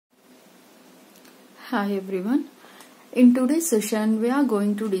Hi everyone. In today's session we are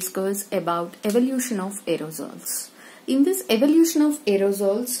going to discuss about evolution of aerosols. In this evolution of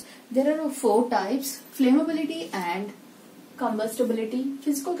aerosols there are four types: flammability and combustibility,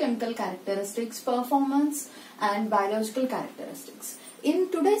 physicochemical characteristics, performance and biological characteristics.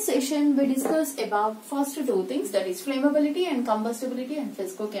 In today's session we discuss about first two things, that is flammability and combustibility and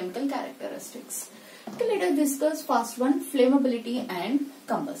physicochemical characteristics. Okay, let us discuss first one, flammability and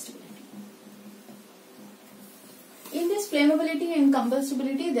combustibility. In this flammability and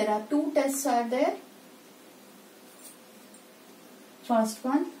combustibility, there are two tests are there. First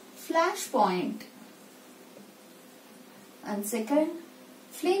one, flash point, and second,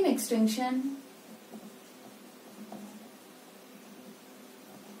 flame extinction,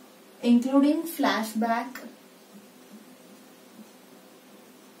 including flashback,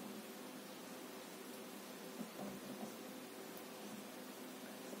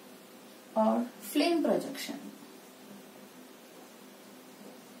 or flame projection.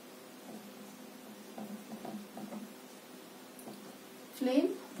 Flame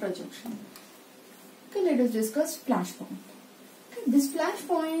projection. Okay, let us discuss flash point. Okay, this flash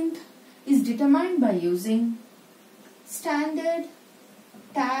point is determined by using standard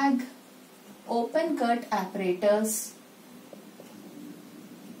tag open cut apparatus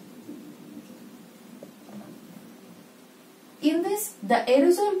in this. The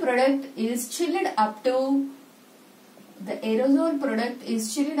aerosol product is chilled up to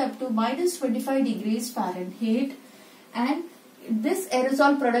minus 25 degrees Fahrenheit, and this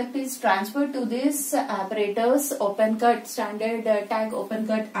aerosol product is transferred to this apparatus, open cut, standard tag open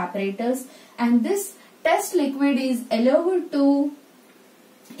cut apparatus, and this test liquid is allowed to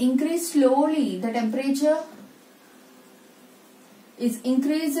increase slowly. The temperature is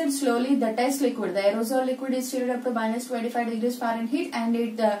increased slowly. The test liquid, the aerosol liquid, is chilled up to minus 25 degrees Fahrenheit, and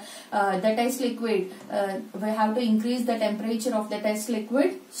the test liquid, we have to increase the temperature of the test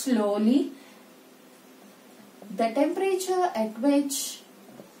liquid slowly. The temperature at which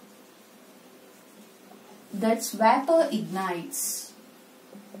that vapor ignites,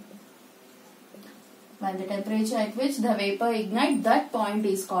 when the temperature at which the vapor ignites, that point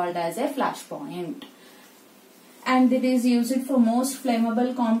is called as a flash point. And it is used for most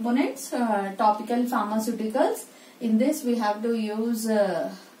flammable components, topical pharmaceuticals. In this we have to use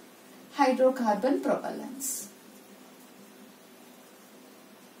hydrocarbon propellants.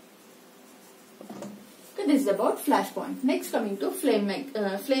 This is about flash point. Next, coming to flame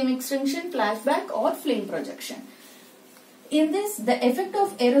extinction, flashback or flame projection. In this, the effect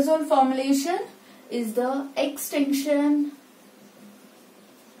of aerosol formulation is the extinction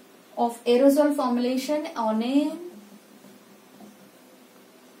of aerosol formulation on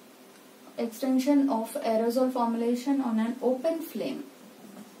an open flame.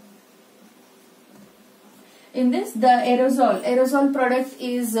 In this, the aerosol product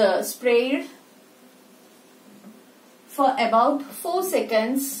is sprayed for about 4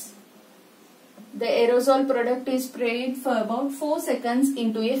 seconds. The aerosol product is sprayed for about 4 seconds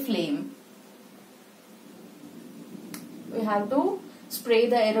into a flame. We have to spray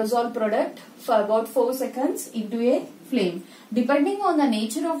the aerosol product for about 4 seconds into a flame. Depending on the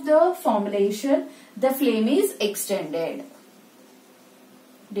nature of the formulation, the flame is extended.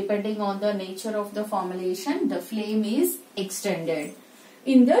 Depending on the nature of the formulation, the flame is extended.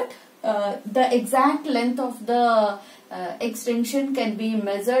 In that, the exact length of the extension can be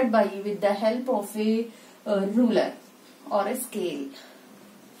measured with the help of a ruler or a scale.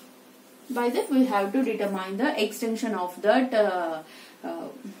 By that we have to determine the extension of that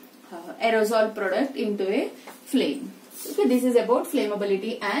aerosol product into a flame. Okay, this is about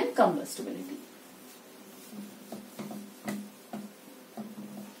flammability and combustibility.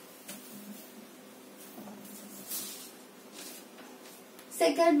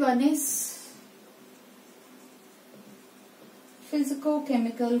 Second one is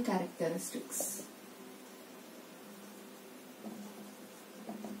physicochemical characteristics.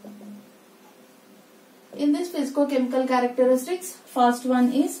 In this physicochemical characteristics, first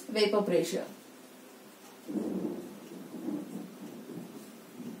one is vapor pressure.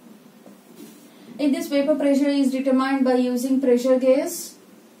 In this, vapor pressure is determined by using pressure gauge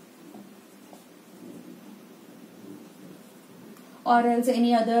or else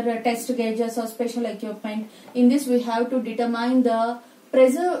any other test gauges or special equipment. In this, we have to determine the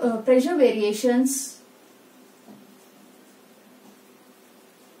pressure variations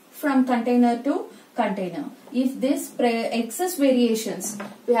from container to container. If this excess variations,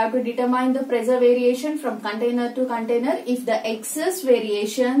 we have to determine the pressure variation from container to container. If the excess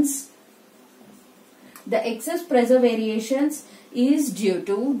variations The excess pressure variations is due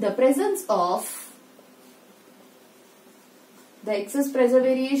to the presence of The excess pressure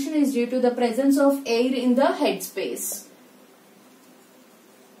variation is due to the presence of air in the head space.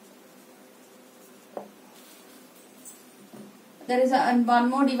 There is one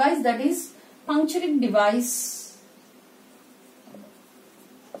more device, that is puncturing device.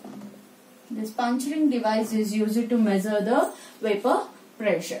 This puncturing device is used to measure the vapor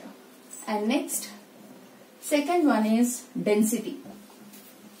pressure. And next, second one is density.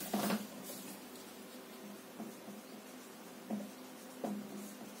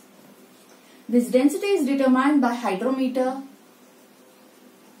 This density is determined by hydrometer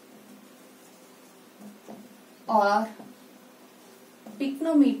or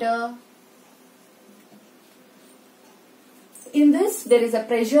pycnometer. In this, there is a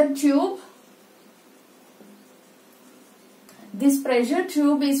pressure tube. This pressure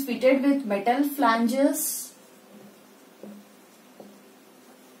tube is fitted with metal flanges.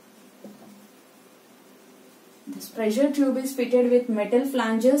 This pressure tube is fitted with metal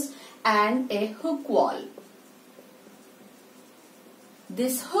flanges and a hook wall.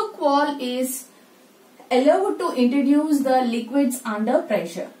 This hook wall is allowed to introduce the liquids under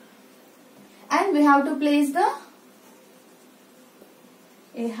pressure. And we have to place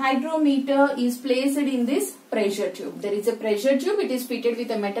a hydrometer is placed in this pressure tube. There is a pressure tube. It is fitted with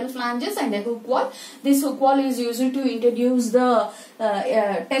a metal flanges and a hook wall. This hook wall is used to introduce the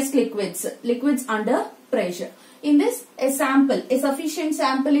test liquids under pressure. In this, a sufficient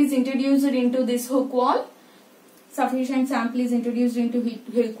sample is introduced into this hook wall. Sufficient sample is introduced into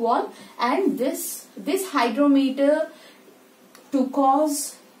hook wall, and this hydrometer to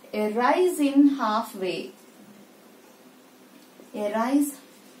cause a rise in halfway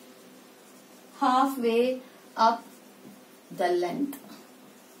up the length.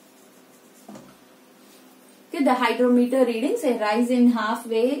 Okay, the hydrometer readings a rise in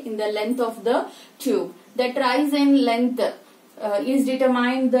halfway in the length of the tube. That rise in length is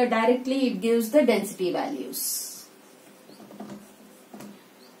determined directly. It gives the density values.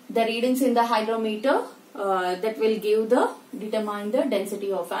 The readings in the hydrometer that will determine the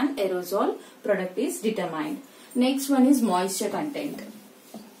density of an aerosol product is determined. Next one is moisture content.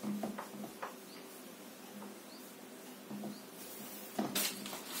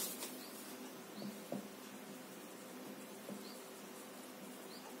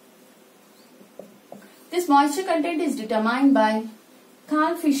 This moisture content is determined by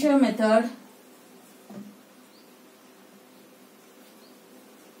Karl-Fischer method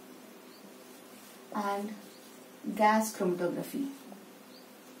and gas chromatography.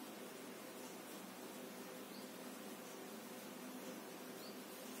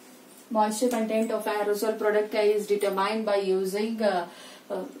 Moisture content of aerosol product is determined by using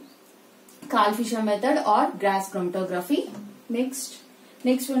Karl-Fischer method or gas chromatography.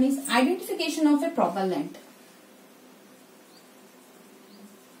 Next one is identification of a propellant.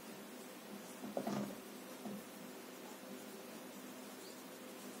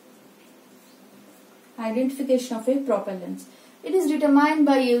 Identification of a propellant. It is determined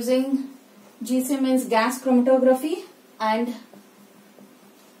by using GC means gas chromatography and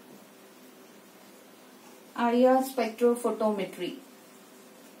IR spectrophotometry.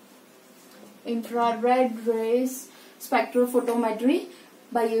 Infrared rays spectrophotometry.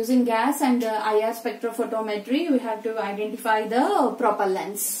 By using gas and IR spectrophotometry, we have to identify the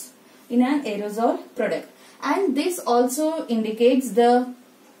propellants in an aerosol product. And this also indicates the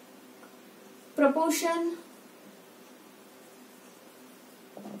proportion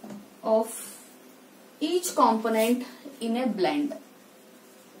of each component in a blend.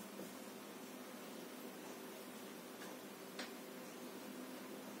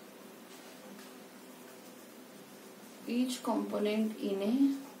 Each component in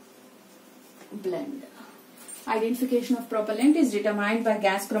a blend. Identification of propellant is determined by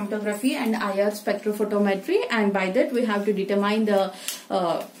gas chromatography and IR spectrophotometry, and by that we have to determine the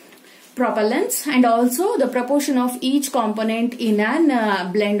propellants, and also the proportion of each component in an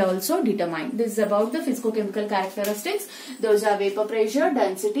blend also determined. This is about the physicochemical characteristics. Those are vapor pressure,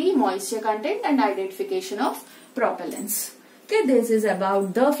 density, moisture content, and identification of propellants. Okay, this is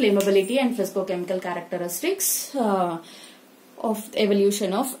about the flammability and physicochemical characteristics of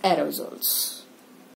evolution of aerosols.